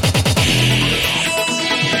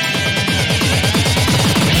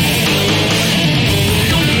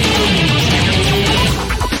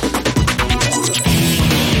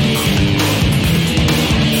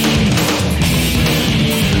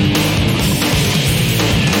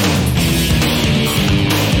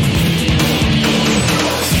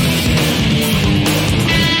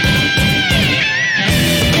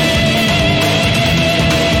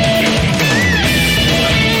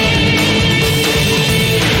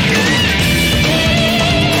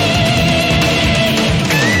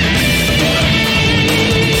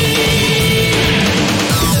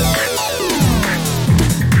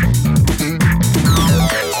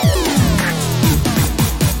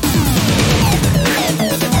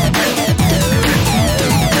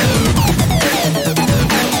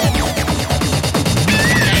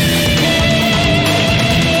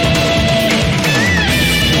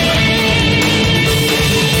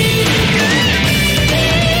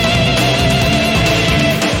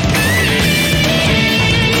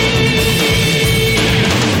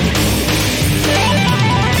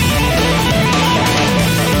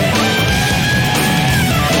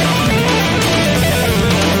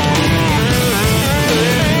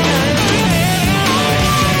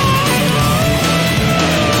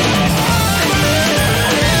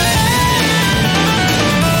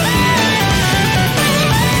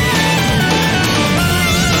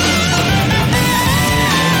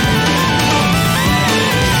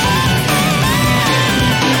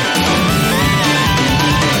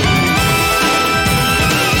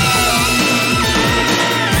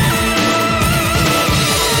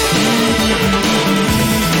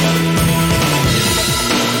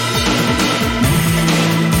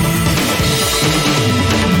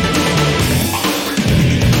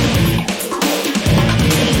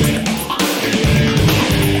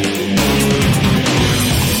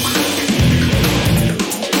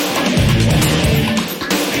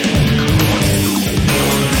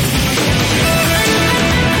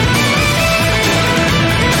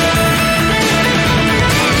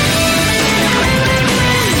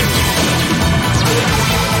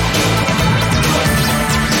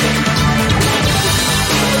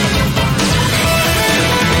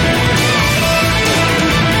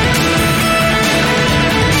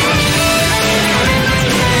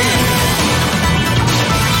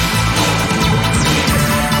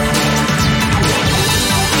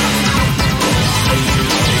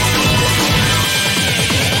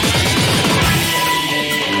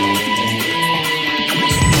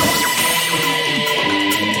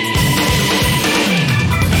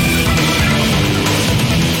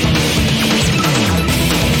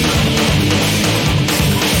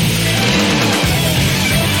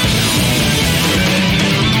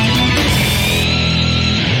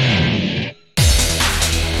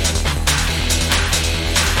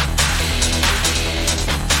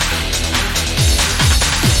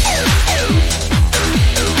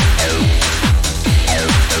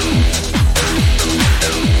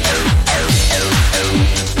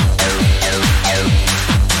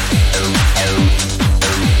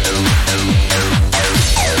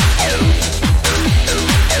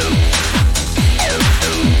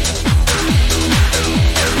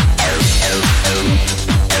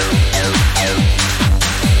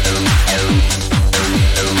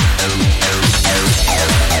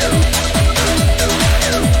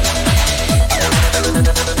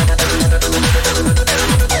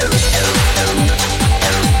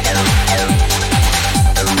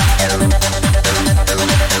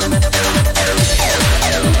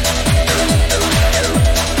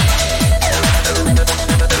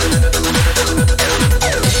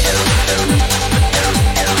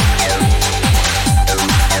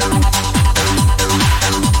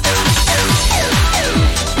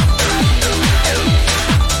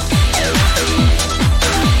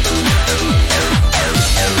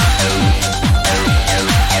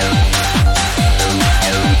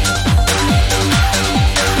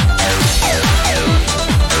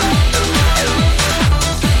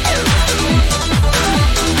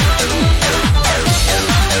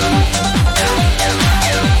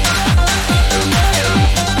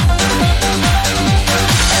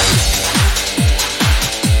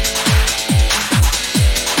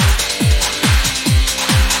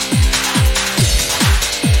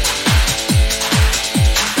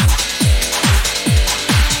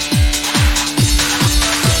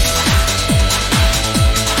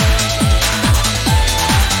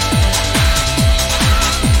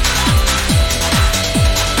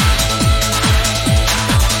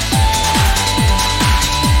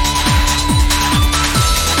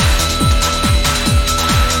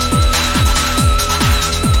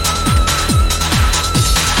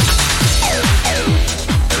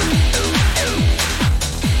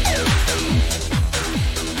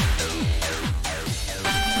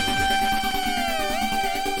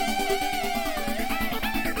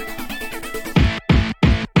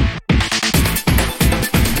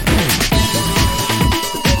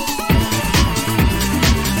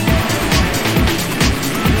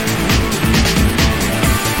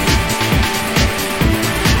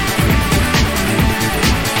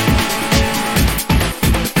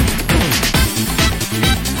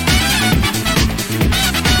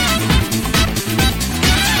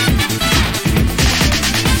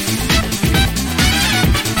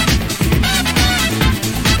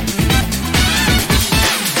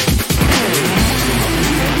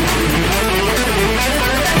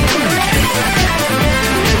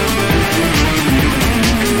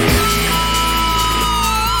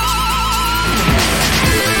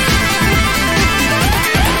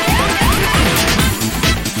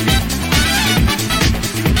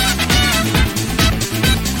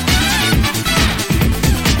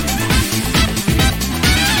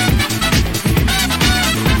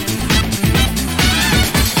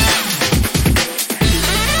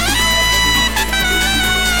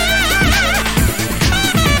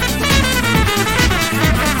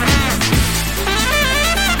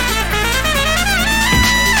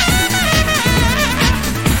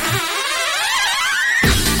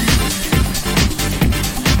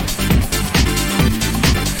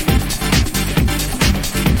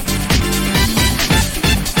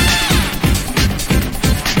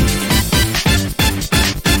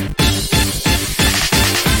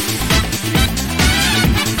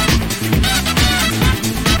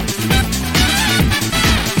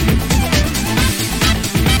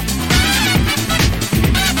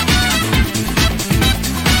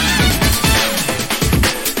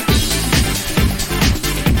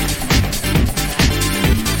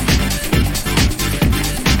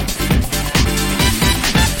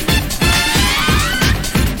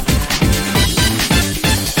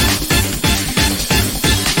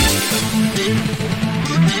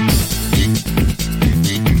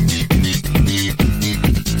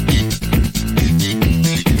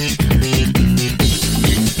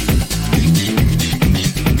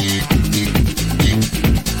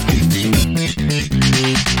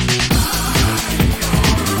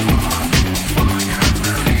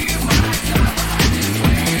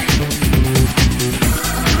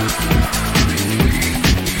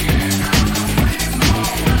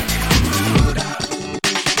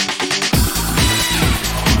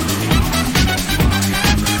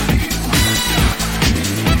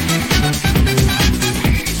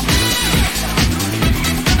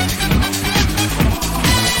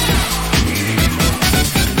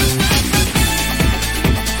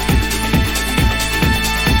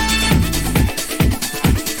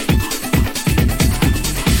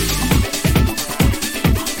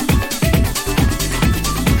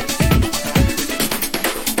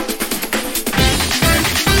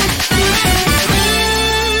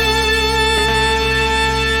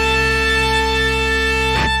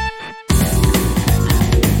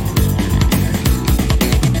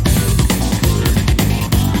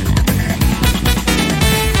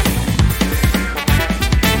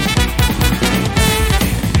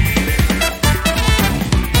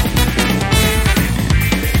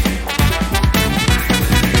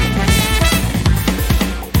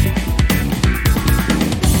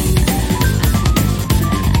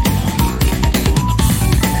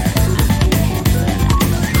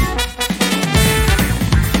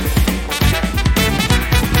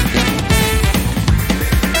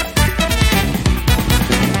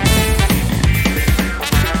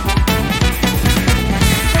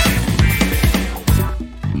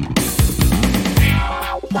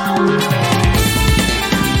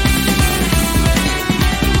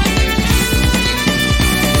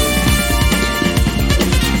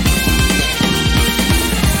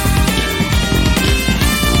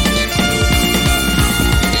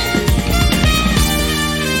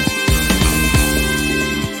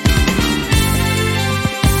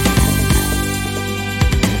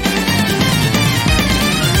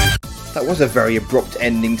 was a very abrupt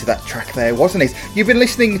ending to that track there, wasn't it? You've been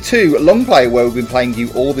listening to Long Play, where we've been playing you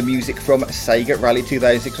all the music from Sega Rally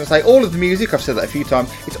 2006. When I say all of the music, I've said that a few times,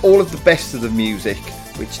 it's all of the best of the music,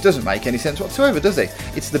 which doesn't make any sense whatsoever, does it?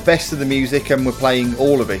 It's the best of the music and we're playing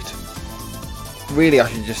all of it. Really, I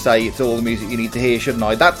should just say it's all the music you need to hear, shouldn't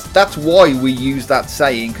I? That's why we use that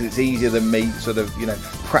saying, because it's easier than me sort of,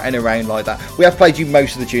 prattling around like that. We have played you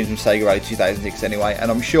most of the tunes from Sega Rally 2006 anyway, and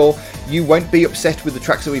I'm sure you won't be upset with the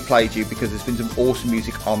tracks that we played you, because there's been some awesome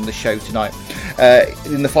music on the show tonight.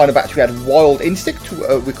 In the final batch we had Wild Instinct.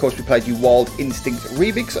 Of course, we played you Wild Instinct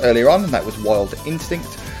Remix earlier on, and that was Wild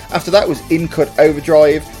Instinct. After that was In Cut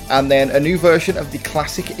Overdrive, and then a new version of the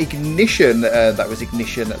classic Ignition. That was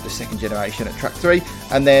Ignition at the second generation at track 3,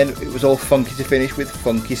 and then it was all funky to finish with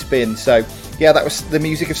Funky Spin. So yeah, that was the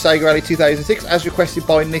music of Sega Rally 2006 as requested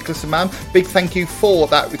by Nicholas and Mam. Big thank you for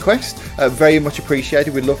that request, very much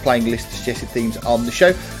appreciated. We love playing listener suggested themes on the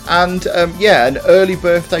show, and yeah, an early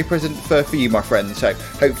birthday present for you, my friend. So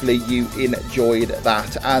hopefully you enjoyed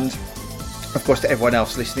that, and of course to everyone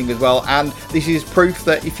else listening as well. And this is proof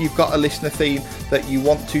that if you've got a listener theme that you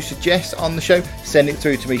want to suggest on the show, send it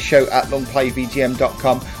through to me,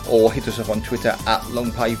 show@longplayvgm.com, or hit us up on Twitter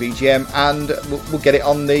 @longplayvgm, and we'll get it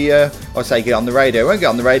on the I say get it on the radio. We won't get it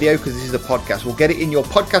on the radio because this is a podcast. We'll get it in your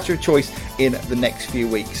podcatcher of choice in the next few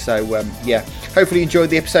weeks. So yeah, hopefully you enjoyed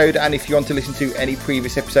the episode, and if you want to listen to any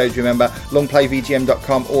previous episodes, remember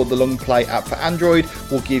longplayvgm.com or the Longplay app for Android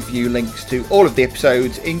will give you links to all of the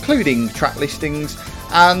episodes, including track listings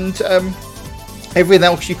and everything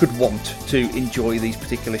else you could want to enjoy these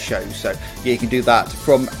particular shows. So yeah, you can do that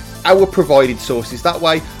from our provided sources that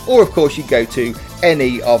way, or of course you go to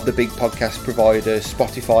any of the big podcast providers,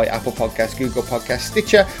 Spotify, Apple Podcasts, Google Podcasts,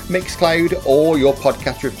 Stitcher, Mixcloud, or your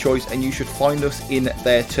podcatcher of choice, and you should find us in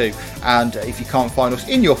there too. And if you can't find us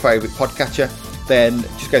in your favourite podcatcher, then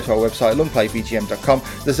just go to our website, longplayvgm.com.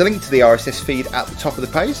 There's a link to the RSS feed at the top of the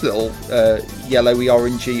page, little yellowy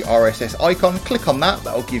orangey RSS icon. Click on that,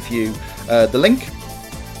 that'll give you the link.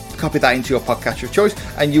 Copy that into your podcatcher of choice,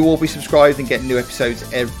 and you will be subscribed and get new episodes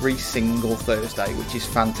every single Thursday, which is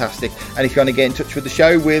fantastic. And if you want to get in touch with the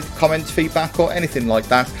show with comments, feedback, or anything like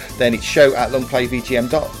that, then it's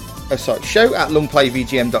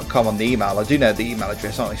show@longplayvgm.com on the email. I do know the email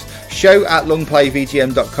address, honest.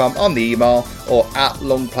 show@longplayvgm.com on the email, or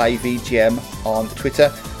 @longplayvgm on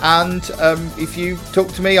Twitter. And if you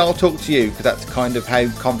talk to me, I'll talk to you, because that's kind of how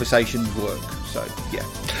conversations work. So yeah.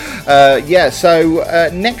 So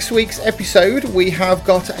next week's episode we have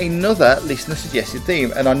got another listener suggested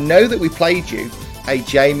theme, and I know that we played you a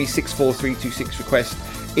Jamie 64326 request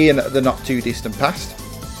in the not too distant past,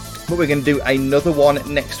 but we're going to do another one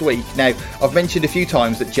next week. Now, I've mentioned a few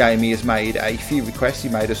times that Jamie has made a few requests. He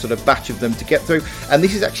made a sort of batch of them to get through, and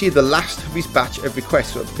this is actually the last of his batch of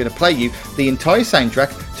requests. So I'm going to play you the entire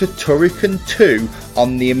soundtrack to Turrican 2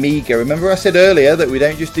 on the Amiga. Remember I said earlier that we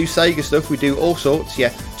don't just do Sega stuff, we do all sorts.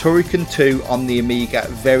 Yeah, Turrican 2 on the Amiga.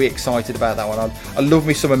 Very excited about that one. I love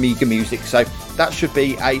me some Amiga music, so that should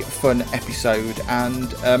be a fun episode.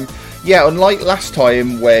 And yeah, unlike last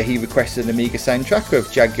time where he requested an Amiga soundtrack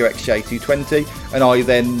of Jaguar XJ220 and I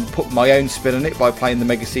then put my own spin on it by playing the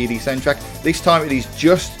Mega CD soundtrack, this time it is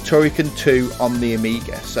just Turrican 2 on the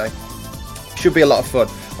Amiga, so should be a lot of fun.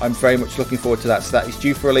 I'm very much looking forward to that. So that is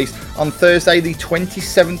due for release on Thursday the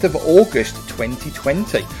 27th of August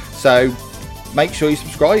 2020. So make sure you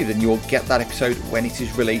subscribe and you'll get that episode when it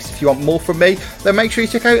is released. If you want more from me, then make sure you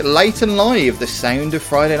check out Late and Live, the sound of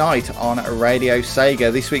Friday night on Radio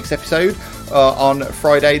Sega. This week's episode on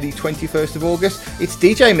Friday the 21st of August, it's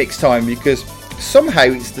DJ Mix time, because somehow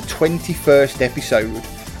it's the 21st episode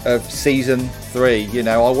of season 3. You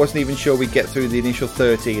know, I wasn't even sure we'd get through the initial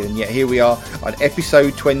 13, and yet here we are on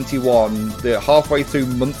episode 21, the halfway through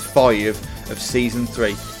month 5 of season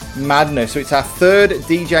 3. Madness. So it's our third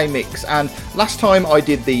DJ mix, and last time I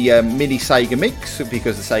did the mini Sega mix,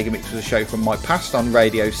 because the Sega mix was a show from my past on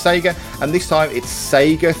Radio Sega, and this time it's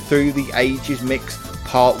Sega Through the Ages mix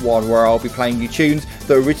part 1, where I'll be playing you tunes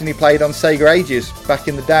that originally played on Sega Ages back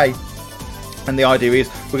in the day. And the idea is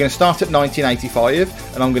we're going to start at 1985,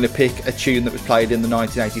 and I'm going to pick a tune that was played in the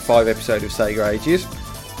 1985 episode of Sega Ages,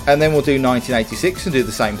 and then we'll do 1986 and do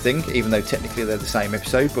the same thing, even though technically they're the same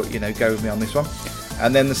episode, but you know, go with me on this one.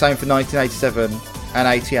 And then the same for 1987 and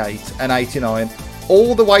 88 and 89,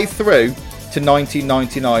 all the way through to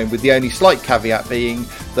 1999, with the only slight caveat being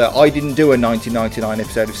that I didn't do a 1999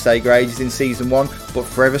 episode of Sega Ages in season 1, but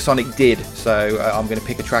Forever Sonic did. So I'm going to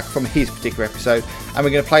pick a track from his particular episode, and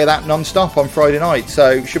we're going to play that non-stop on Friday night. So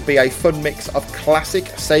it should be a fun mix of classic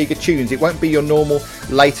Sega tunes. It won't be your normal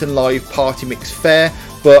Late and Live party mix fare,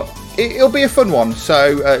 but it'll be a fun one.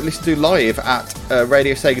 So listen to live at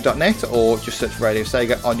radiosega.net, or just search Radio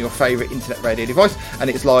Sega on your favourite internet radio device, and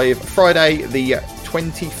it's live Friday the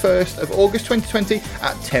 21st of August 2020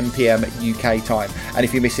 at 10 PM UK time. And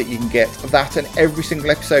if you miss it, you can get that and every single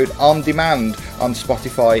episode on demand on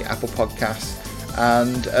Spotify, Apple Podcasts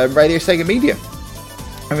and Radio Sega Media.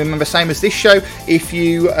 And remember, same as this show, if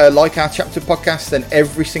you like our chapter podcast, then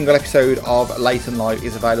every single episode of Late and Live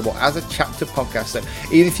is available as a chapter podcast. So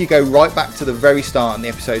even if you go right back to the very start and the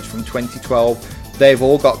episodes from 2012, they've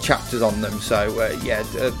all got chapters on them. So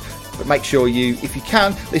but make sure you, if you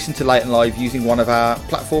can, listen to Late and Live using one of our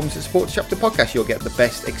platforms that supports chapter podcast. You'll get the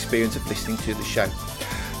best experience of listening to the show.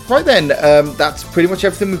 Right then, that's pretty much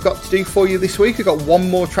everything we've got to do for you this week. We've got one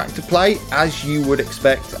more track to play, as you would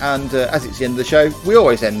expect, and as it's the end of the show, we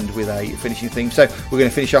always end with a finishing theme. So we're going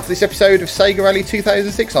to finish off this episode of Sega Rally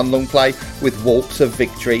 2006 on long play with Waltz of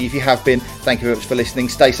Victory. If you have been, thank you very much for listening.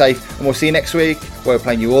 Stay safe, and we'll see you next week, where we're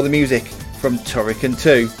playing you all the music from Turrican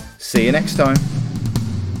 2. See you next time.